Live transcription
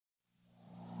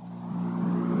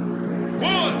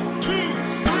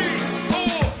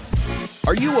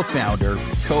Are you a founder,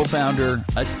 co-founder,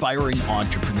 aspiring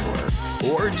entrepreneur,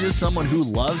 or just someone who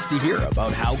loves to hear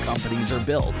about how companies are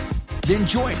built? Then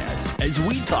join us as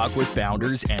we talk with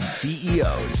founders and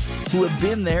CEOs who have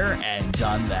been there and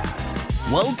done that.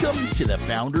 Welcome to the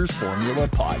Founders Formula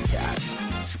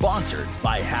Podcast, sponsored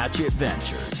by Hatchet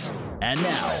Ventures. And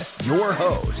now, your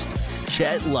host,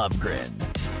 Chet Lovegren.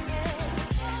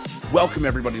 Welcome,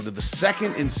 everybody, to the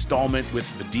second installment with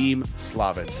Vadim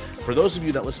Slavin. For those of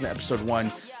you that listen to episode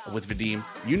 1 with Vadim,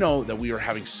 you know that we are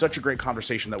having such a great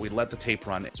conversation that we let the tape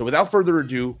run. So without further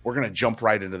ado, we're going to jump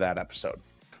right into that episode.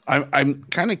 I'm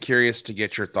kind of curious to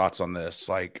get your thoughts on this.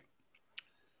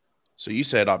 So you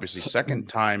said, obviously,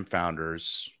 second-time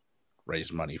founders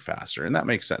raise money faster, and that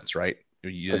makes sense, right?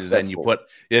 You put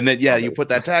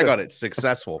that tag on it,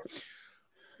 successful.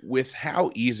 With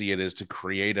how easy it is to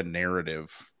create a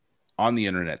narrative on the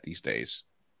internet these days,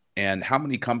 and how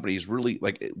many companies really,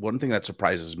 one thing that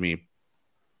surprises me,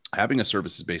 having a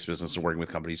services-based business and working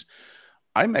with companies,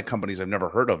 I met companies I've never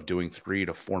heard of doing $3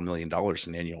 to $4 million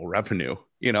in annual revenue.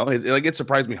 You know, it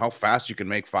surprised me how fast you can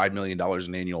make $5 million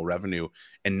in annual revenue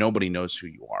and nobody knows who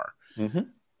you are. Mm-hmm.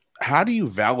 How do you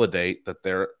validate that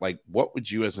they're what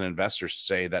would you as an investor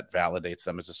say that validates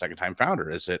them as a second-time founder?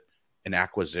 Is it an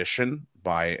acquisition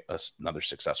by another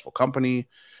successful company?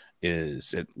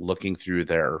 Is it looking through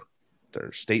their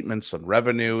statements on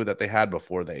revenue that they had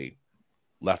before they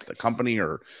left the company?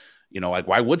 Or,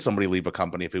 why would somebody leave a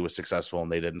company if it was successful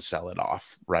and they didn't sell it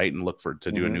off, right? And look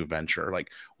to do a new venture.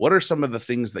 What are some of the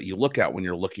things that you look at when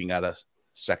you're looking at a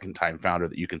second-time founder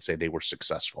that you can say they were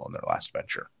successful in their last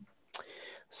venture?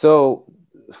 So,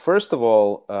 first of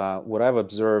all, what I've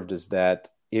observed is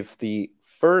that if the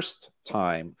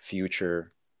first-time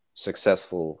future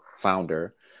successful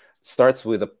founder starts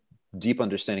with a deep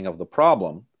understanding of the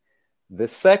problem, the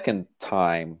second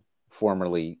time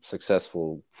formerly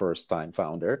successful first-time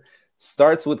founder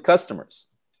starts with customers,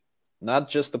 not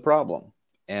just the problem.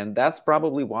 And that's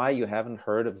probably why you haven't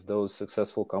heard of those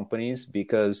successful companies,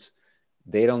 because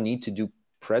they don't need to do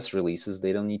press releases.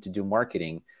 They don't need to do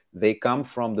marketing. They come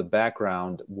from the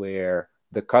background where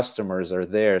the customers are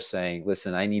there saying,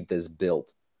 listen, I need this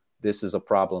built. This is a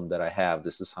problem that I have.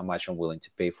 This is how much I'm willing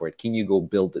to pay for it. Can you go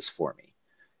build this for me?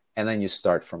 And then you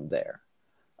start from there.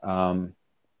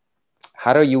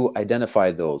 How do you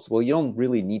identify those? Well, you don't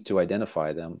really need to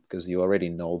identify them because you already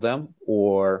know them,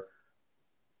 or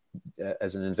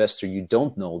as an investor, you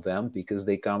don't know them because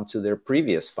they come to their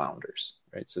previous founders,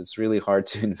 right? So it's really hard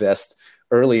to invest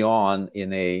early on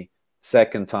in a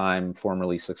second-time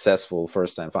formerly successful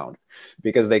first-time founder,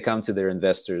 because they come to their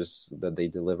investors that they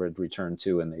delivered return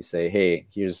to and they say, hey,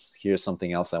 here's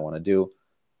something else I want to do.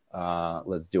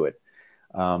 Let's do it.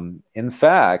 In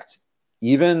fact,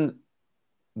 even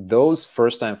those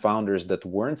first-time founders that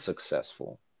weren't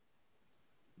successful,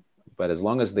 but as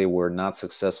long as they were not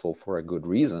successful for a good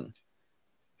reason,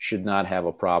 should not have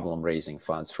a problem raising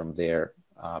funds from their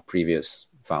previous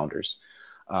founders.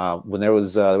 When there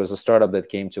was a startup that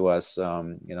came to us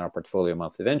in our portfolio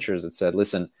monthly ventures that said,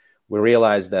 listen, we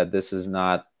realize that this is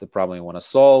not the problem we want to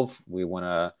solve. We want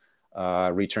to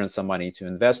return some money to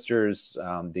investors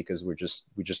because we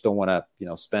just don't want to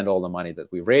spend all the money that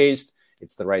we raised.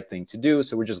 It's the right thing to do,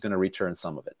 so we're just going to return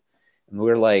some of it. And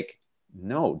we're like,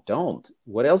 no, don't.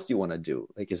 What else do you want to do?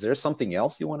 Is there something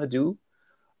else you want to do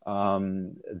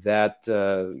that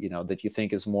you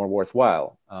think is more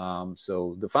worthwhile?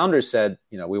 So the founder said,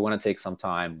 we want to take some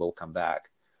time. We'll come back.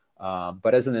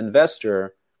 But as an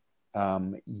investor,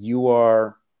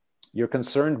 you're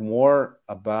concerned more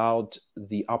about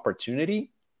the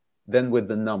opportunity than with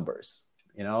the numbers.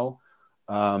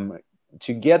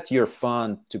 To get your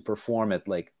fund to perform at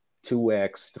 2x,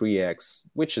 3x,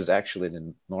 which is actually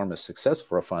an enormous success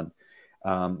for a fund,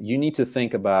 you need to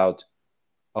think about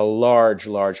a large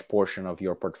portion of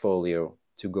your portfolio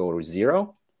to go to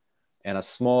zero, and a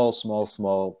small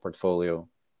portfolio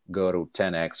go to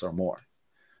 10x or more.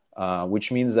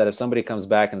 Which means that if somebody comes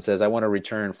back and says, I want to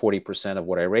return 40% of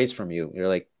what I raised from you, you're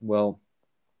like, well,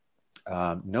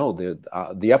 no,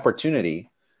 the opportunity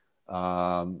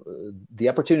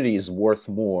is worth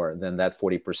more than that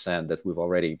 40% that we've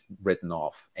already written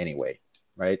off anyway,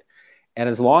 right? And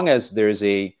as long as there's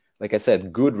like I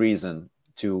said, good reason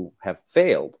to have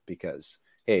failed, because,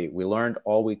 hey, we learned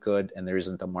all we could and there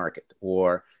isn't a market,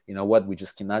 or, we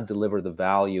just cannot deliver the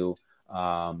value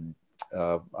for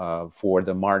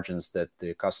the margins that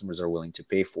the customers are willing to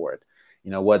pay for it.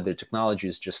 The technology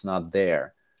is just not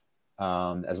there.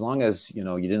 As long as you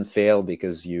didn't fail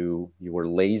because you were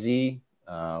lazy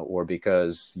or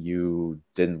because you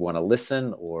didn't want to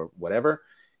listen or whatever,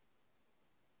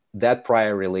 that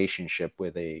prior relationship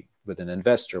with a with an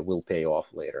investor will pay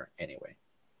off later anyway.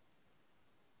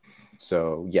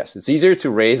 So yes, it's easier to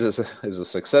raise as a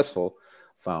successful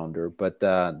founder, but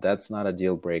that's not a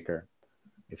deal breaker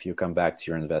if you come back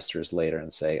to your investors later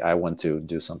and say, I want to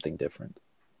do something different.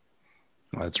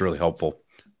 Well, that's really helpful.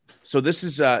 So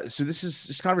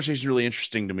this conversation is really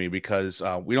interesting to me because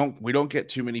we don't get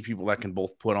too many people that can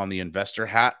both put on the investor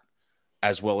hat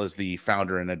as well as the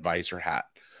founder and advisor hat.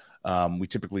 We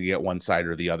typically get one side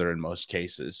or the other in most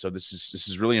cases. So this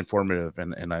is really informative,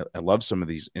 and I love some of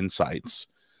these insights.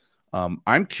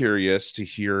 I'm curious to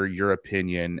hear your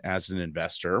opinion as an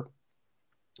investor,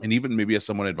 and even maybe as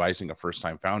someone advising a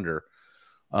first-time founder.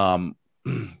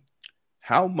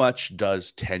 How much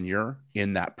does tenure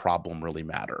in that problem really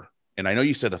matter? And I know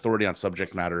you said authority on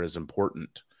subject matter is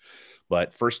important,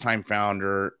 but first-time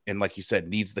founder, and like you said,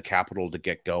 needs the capital to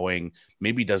get going,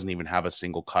 maybe doesn't even have a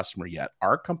single customer yet.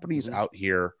 Are companies out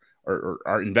here, or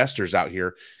are investors out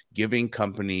here giving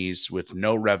companies with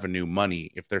no revenue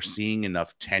money if they're seeing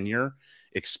enough tenure,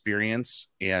 experience,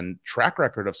 and track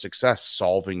record of success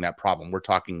solving that problem? We're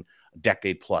talking a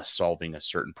decade plus solving a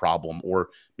certain problem, or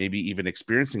maybe even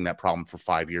experiencing that problem for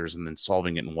 5 years and then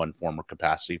solving it in one form or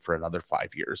capacity for another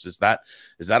 5 years. Is that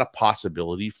a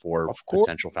possibility for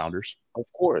potential founders? Of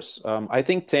course. I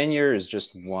think tenure is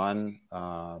just one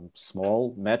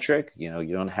small metric. You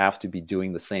don't have to be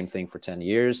doing the same thing for 10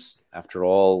 years. After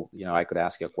all, I could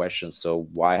ask you a question. So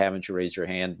why haven't you raised your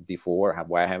hand before?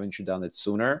 Why haven't you done it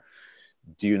sooner?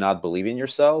 Do you not believe in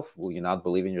yourself? Will you not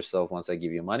believe in yourself once I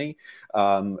give you money?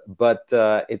 But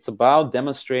it's about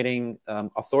demonstrating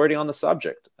authority on the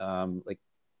subject. Like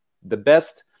the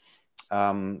best,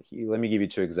 let me give you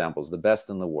two examples, the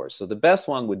best and the worst. So the best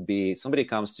one would be somebody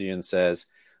comes to you and says,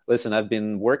 listen, I've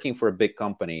been working for a big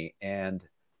company, and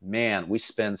man, we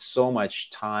spend so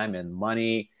much time and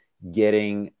money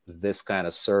getting this kind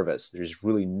of service. There's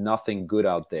really nothing good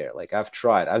out there. Like I've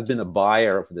been a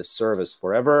buyer of this service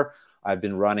forever. I've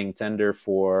been running tender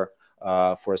for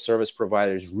a service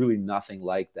provider. There's really nothing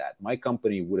like that. My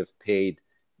company would have paid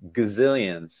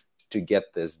gazillions to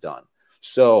get this done.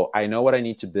 So I know what I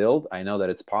need to build. I know that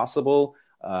it's possible.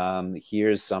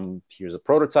 Here's a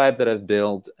prototype that I've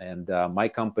built, and my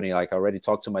company, like I already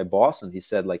talked to my boss, and he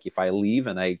said, like, if I leave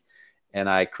and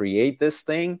I create this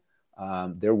thing,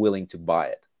 they're willing to buy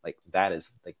it. Like that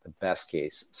is like the best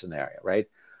case scenario, right?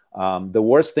 The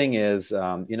worst thing is,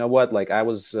 like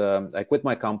I quit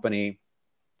my company,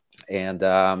 and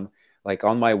like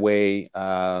on my way,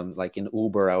 like in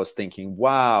Uber, I was thinking,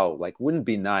 wow, like wouldn't it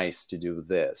be nice to do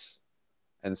this?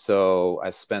 And so I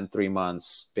spent 3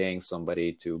 months paying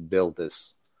somebody to build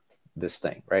this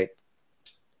thing, right?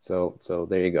 So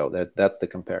there you go. That's the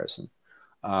comparison.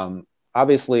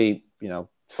 Obviously,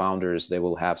 founders, they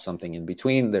will have something in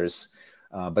between.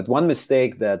 But one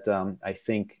mistake that I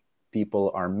think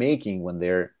people are making when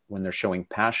they're showing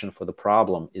passion for the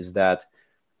problem is that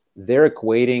they're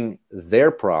equating their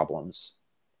problems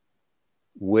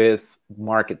with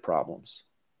market problems,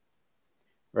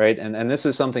 right? And this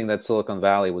is something that Silicon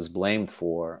Valley was blamed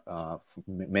for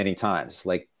many times,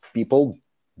 like people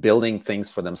building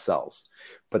things for themselves.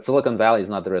 But Silicon Valley is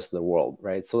not the rest of the world,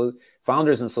 right? So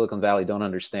founders in Silicon Valley don't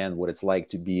understand what it's like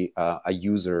to be a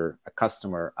user, a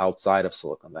customer outside of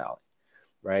Silicon Valley.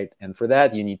 Right. And for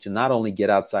that, you need to not only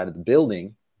get outside of the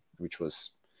building, which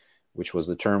was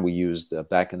the term we used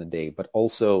back in the day, but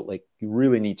also like you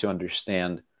really need to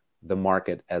understand the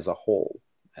market as a whole.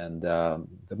 And the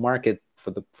market, for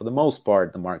the most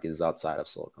part, the market is outside of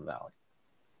Silicon Valley.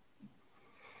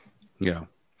 Yeah,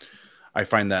 I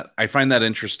find that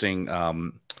interesting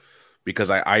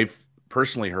because I've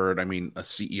personally heard. I mean, a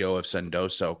CEO of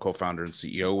Sendoso, co-founder and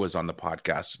CEO, was on the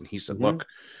podcast, and he said, "Look,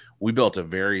 we built a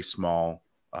very small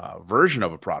version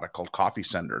of a product called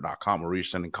coffeesender.com where we were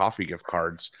sending coffee gift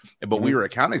cards, but we were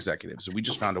account executives. So we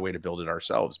just found a way to build it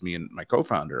ourselves, me and my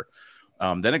co-founder.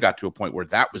 Then it got to a point where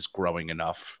that was growing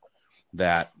enough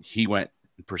that he went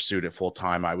and pursued it full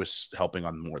time. I was helping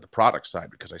on more the product side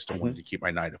because I still wanted to keep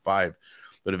my 9 to 5.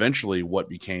 But eventually what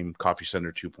became Coffee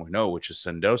Center 2.0, which is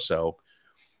Sendoso,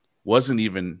 wasn't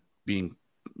even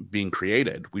being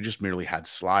created. We just merely had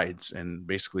slides and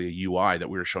basically a UI that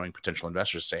we were showing potential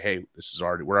investors, say, hey,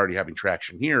 we're already having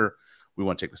traction here. We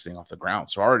want to take this thing off the ground.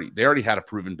 So they already had a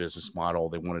proven business model.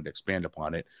 They wanted to expand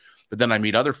upon it. But then I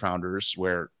meet other founders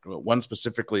where one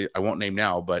specifically, I won't name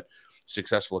now, but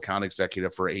successful account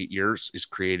executive for 8 years is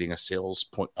creating a sales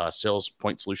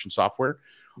point solution software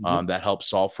that helps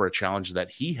solve for a challenge that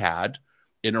he had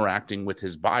interacting with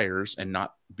his buyers and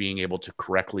not being able to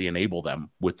correctly enable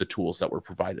them with the tools that were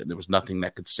provided. There was nothing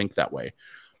that could sync that way.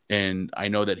 And I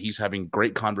know that he's having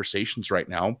great conversations right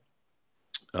now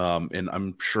And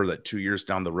I'm sure that 2 years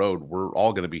down the road, we're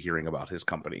all going to be hearing about his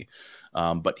company.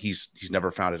 But he's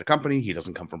never founded a company. He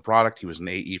doesn't come from product. He was an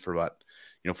AE for about,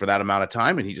 for that amount of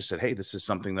time. And he just said, hey, this is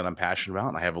something that I'm passionate about.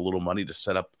 And I have a little money to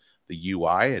set up the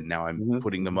UI. And now I'm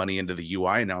putting the money into the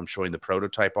UI. And now I'm showing the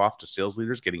prototype off to sales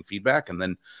leaders, getting feedback. And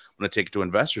then I'm going to take it to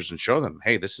investors and show them,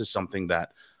 hey, this is something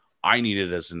that I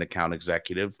needed as an account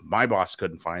executive. My boss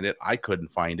couldn't find it. I couldn't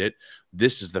find it.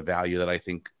 This is the value that I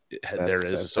think there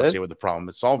is associated with the problem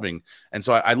it's solving. And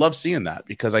so I love seeing that,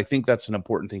 because I think that's an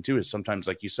important thing too, is sometimes,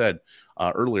 like you said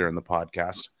earlier in the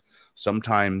podcast,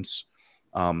 sometimes,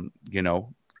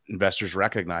 investors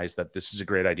recognize that this is a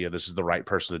great idea. This is the right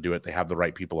person to do it. They have the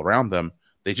right people around them.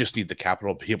 They just need the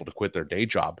capital to be able to quit their day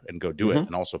job and go do it,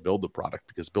 and also build the product,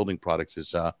 because building products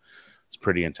is it's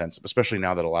pretty intensive, especially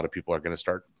now that a lot of people are going to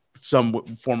start some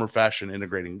form or fashion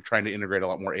trying to integrate a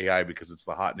lot more AI, because it's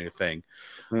the hot new thing.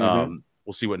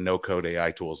 We'll see what no-code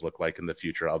AI tools look like in the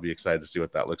future. I'll be excited to see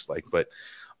what that looks like. But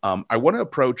I want to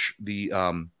approach the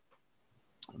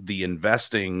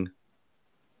investing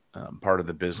part of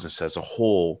the business as a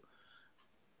whole.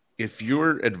 If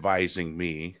you're advising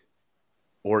me,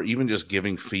 or even just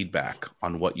giving feedback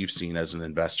on what you've seen as an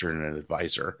investor and an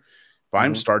advisor, if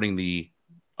I'm starting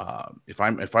if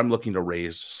I'm looking to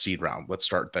raise seed round, let's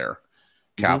start there,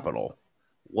 capital.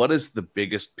 What is the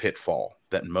biggest pitfall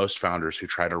that most founders who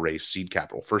try to raise seed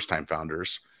capital, first-time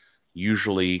founders,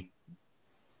 usually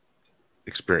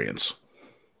experience?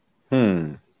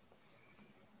 The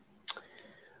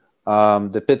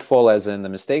pitfall as in the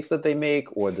mistakes that they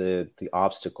make, or the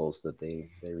obstacles that they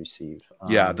receive?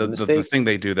 The thing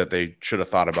they do that they should have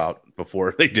thought about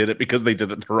before they did it, because they did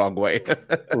it the wrong way.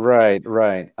 Right.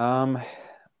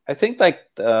 I think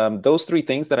those three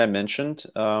things that I mentioned,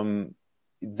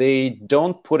 they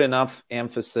don't put enough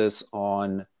emphasis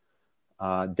on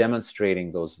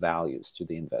demonstrating those values to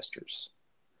the investors,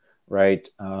 right?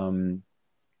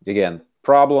 Again,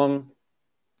 problem,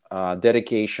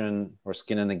 dedication or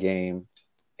skin in the game,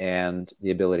 and the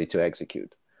ability to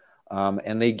execute.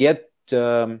 And they get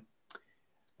too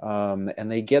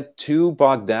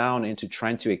bogged down into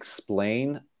trying to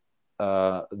explain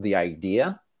the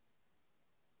idea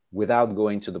without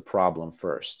going to the problem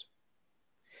first.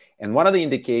 And one of the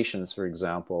indications, for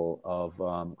example, of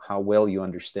how well you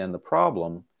understand the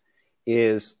problem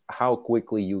is how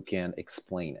quickly you can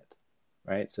explain it,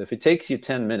 right? So if it takes you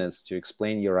 10 minutes to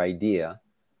explain your idea,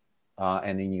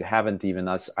 and then you haven't even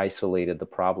isolated the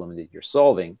problem that you're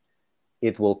solving,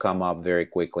 it will come up very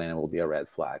quickly, and it will be a red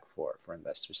flag for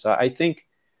investors. So I think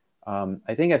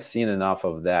I've seen enough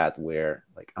of that, where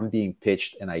I'm being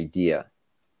pitched an idea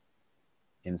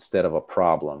instead of a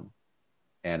problem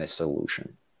and a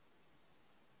solution.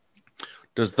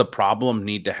 Does the problem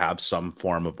need to have some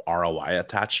form of ROI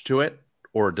attached to it,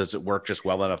 or does it work just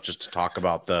well enough just to talk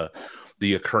about the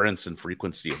occurrence and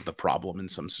frequency of the problem in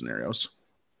some scenarios?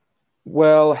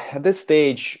 Well, at this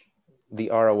stage, the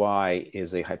ROI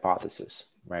is a hypothesis,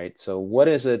 right? So what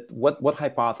is it? What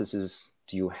hypothesis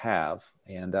do you have?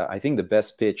 And I think the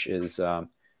best pitch is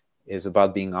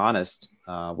about being honest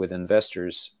with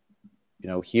investors.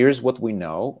 Here's what we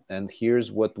know, and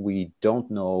here's what we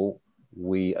don't know,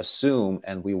 we assume,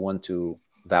 and we want to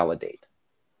validate.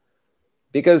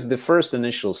 Because the first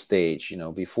initial stage,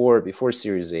 before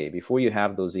Series A, before you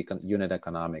have those unit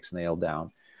economics nailed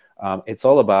down, it's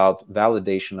all about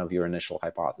validation of your initial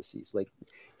hypotheses.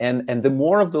 And the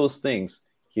more of those things,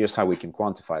 here's how we can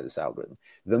quantify this algorithm.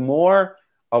 The more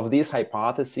of these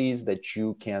hypotheses that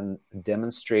you can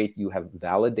demonstrate you have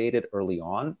validated early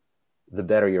on, the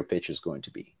better your pitch is going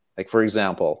to be. For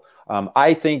example,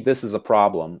 I think this is a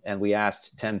problem, and we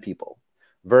asked 10 people,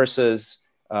 versus,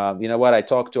 I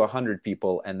talked to 100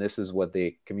 people, and this is what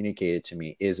they communicated to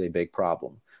me is a big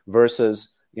problem,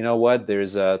 versus,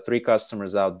 there's 3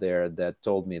 customers out there that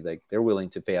told me that they're willing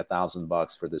to pay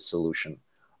 $1,000 for this solution.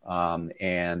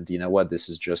 And this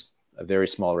is just a very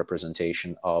small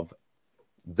representation of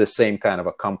the same kind of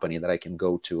a company that I can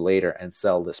go to later and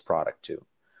sell this product to.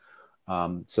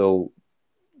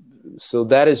 So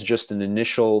that is just an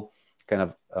initial kind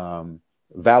of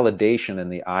validation in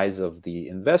the eyes of the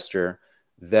investor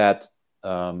that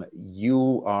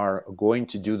you are going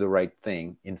to do the right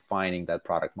thing in finding that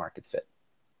product market fit.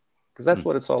 Because that's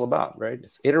what it's all about, right?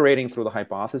 It's iterating through the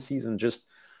hypotheses and just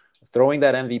throwing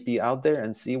that MVP out there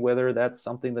and see whether that's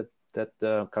something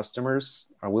that customers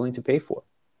are willing to pay for.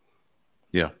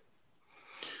 Yeah.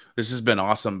 This has been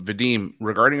awesome. Vadim,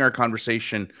 regarding our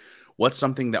conversation, what's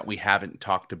something that we haven't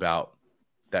talked about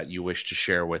that you wish to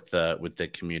share with the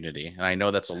community? And I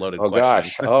know that's a loaded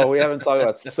question. Gosh. We haven't talked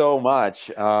about so much.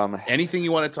 Anything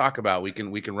you want to talk about, we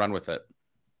can run with it.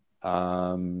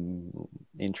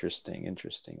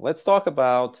 Interesting. Let's talk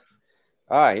about.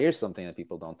 Here's something that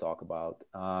people don't talk about: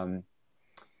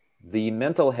 the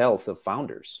mental health of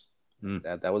founders.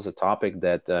 That was a topic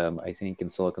that I think in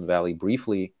Silicon Valley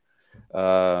briefly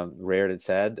reared its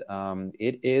head.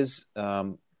 It is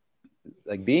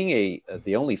like being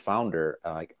the only founder.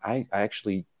 Like I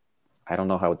actually I don't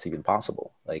know how it's even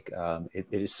possible. Like it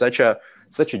is such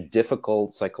a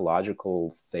difficult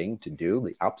psychological thing to do,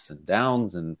 the ups and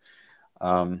downs, and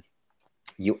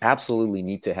you absolutely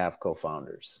need to have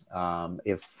co-founders,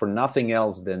 if for nothing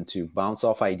else than to bounce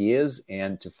off ideas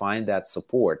and to find that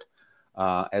support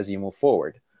as you move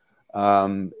forward.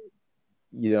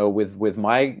 With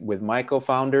my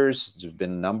co-founders, there's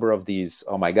been a number of these.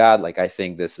 Oh my God! Like I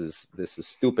think this is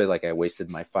stupid. Like I wasted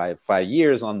my five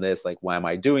years on this. Like why am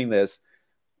I doing this?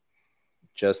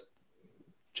 Just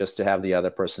to have the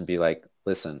other person be like,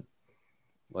 listen,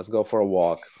 let's go for a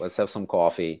walk. Let's have some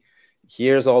coffee.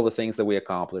 Here's all the things that we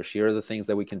accomplished. Here are the things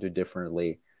that we can do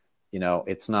differently.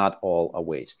 It's not all a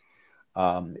waste.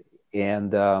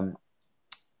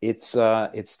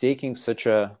 It's taking such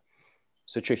a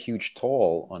huge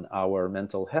toll on our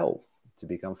mental health to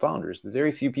become founders.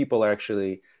 Very few people are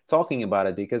actually talking about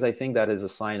it because I think that is a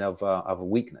sign of a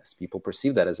weakness. People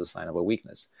perceive that as a sign of a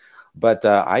weakness. But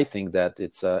I think that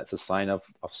it's a sign of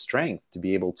strength to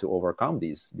be able to overcome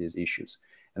these issues.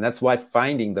 And that's why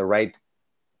finding the right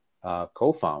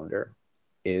co-founder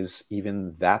is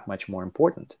even that much more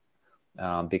important,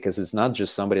 because it's not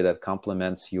just somebody that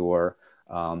complements your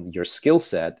skill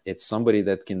set. It's somebody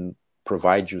that can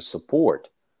provide you support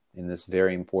in this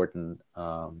very important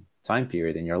time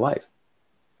period in your life.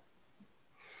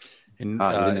 And you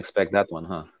didn't expect that one,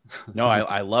 huh? No,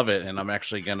 I love it. And I'm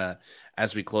actually gonna,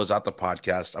 as we close out the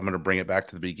podcast, I'm gonna bring it back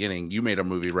to the beginning. You made a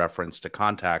movie reference to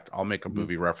Contact. I'll make a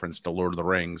movie reference to Lord of the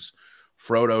Rings.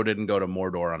 Frodo didn't go to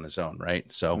Mordor on his own,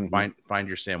 right? So find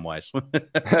your Samwise.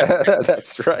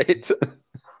 That's right.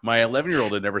 My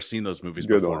 11-year-old had never seen those movies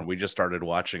before, and we just started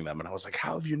watching them. And I was like,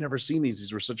 "How have you never seen these?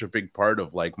 These were such a big part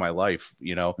of like my life,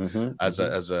 as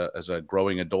a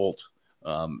growing adult."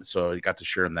 So I got to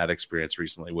share in that experience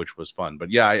recently, which was fun.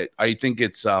 But yeah, I think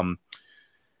it's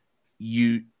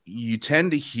you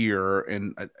tend to hear,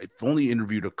 and I've only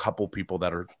interviewed a couple people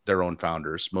that are their own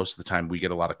founders. Most of the time, we get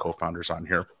a lot of co-founders on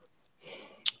here.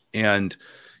 And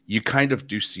you kind of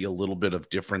do see a little bit of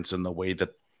difference in the way that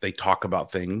they talk about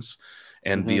things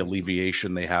and the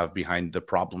alleviation they have behind the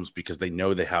problems, because they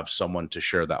know they have someone to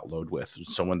share that load with,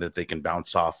 someone that they can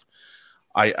bounce off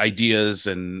ideas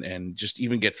and just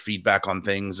even get feedback on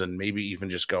things, and maybe even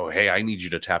just go, hey, I need you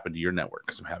to tap into your network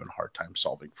because I'm having a hard time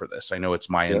solving for this. I know it's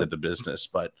my end of the business,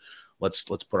 but let's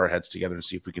put our heads together and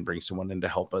see if we can bring someone in to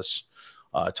help us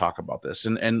talk about this.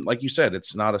 And like you said,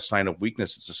 it's not a sign of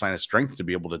weakness. It's a sign of strength to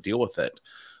be able to deal with it.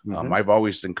 I've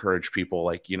always encouraged people,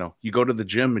 like, you go to the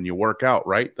gym and you work out,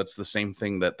 right? That's the same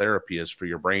thing that therapy is for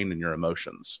your brain and your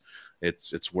emotions.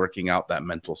 It's working out that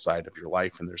mental side of your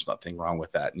life, and there's nothing wrong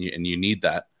with that. And you need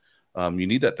that. You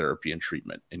need that therapy and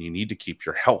treatment, and you need to keep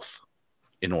your health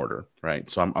in order, right?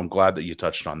 So I'm glad that you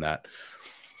touched on that.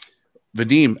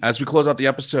 Vadim, as we close out the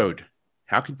episode,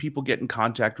 how can people get in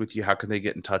contact with you? How can they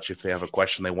get in touch if they have a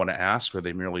question they want to ask, or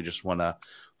they merely just want to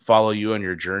follow you on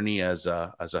your journey as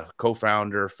a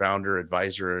co-founder, founder,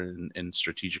 advisor, and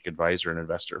strategic advisor and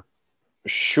investor?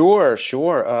 Sure.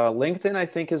 LinkedIn, I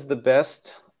think, is the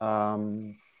best.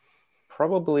 Probably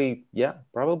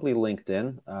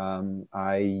LinkedIn.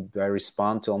 I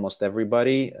respond to almost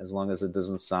everybody, as long as it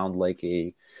doesn't sound like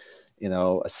a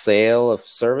sale of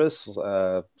service,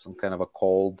 some kind of a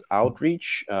cold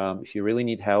outreach. If you really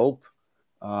need help,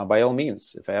 by all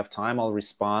means, if I have time, I'll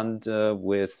respond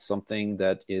with something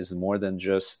that is more than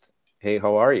just, hey,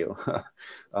 how are you?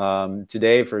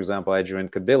 Today, for example, I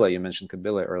joined Kabila. You mentioned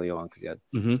Kabila early on because you had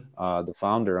the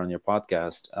founder on your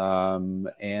podcast.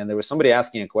 And there was somebody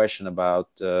asking a question about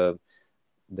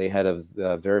they had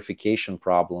a verification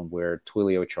problem where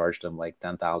Twilio charged them like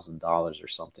 $10,000 or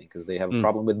something because they have a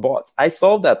problem with bots. I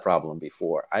solved that problem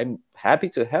before. I'm happy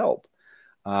to help.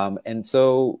 And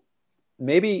so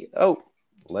maybe,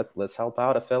 let's help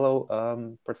out a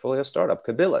fellow portfolio startup,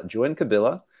 Kabila. Join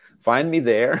Kabila, find me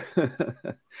there,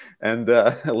 and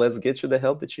let's get you the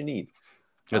help that you need.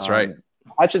 That's right.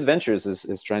 Hatchet Ventures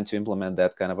is trying to implement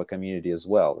that kind of a community as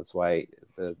well. That's why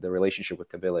the relationship with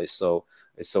Kabila is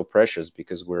so precious,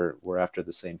 because we're after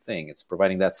the same thing. It's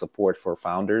providing that support for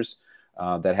founders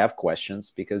that have questions,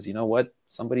 because you know what?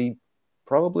 Somebody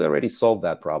probably already solved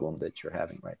that problem that you're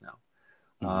having right now.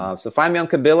 So find me on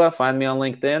Kabila, find me on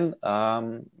LinkedIn.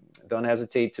 Don't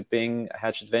hesitate to ping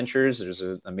Hatchet Ventures. There's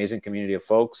an amazing community of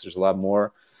folks. There's a lot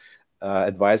more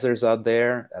advisors out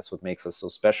there. That's what makes us so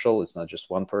special. It's not just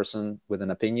one person with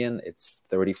an opinion. It's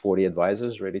 30, 40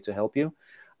 advisors ready to help you.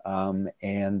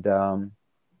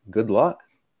 Good luck.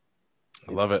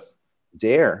 I love it.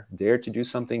 Dare to do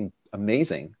something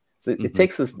amazing. So it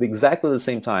takes us exactly the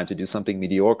same time to do something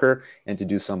mediocre and to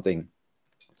do something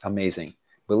amazing.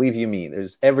 Believe you me,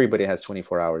 everybody has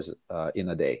 24 hours in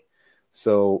a day.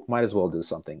 So might as well do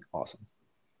something awesome.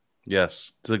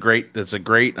 Yes, that's a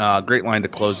great line to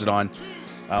close it on.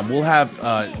 We'll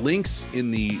have links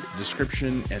in the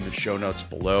description and the show notes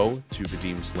below to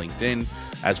Vadim's LinkedIn,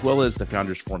 as well as the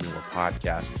Founders Formula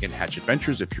podcast and Hatchet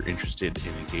Ventures if you're interested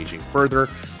in engaging further.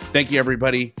 Thank you,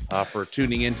 everybody, for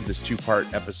tuning in to this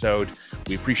 2-part episode.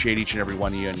 We appreciate each and every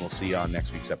one of you, and we'll see you on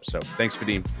next week's episode. Thanks,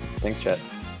 Vadim. Thanks,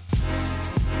 Chet.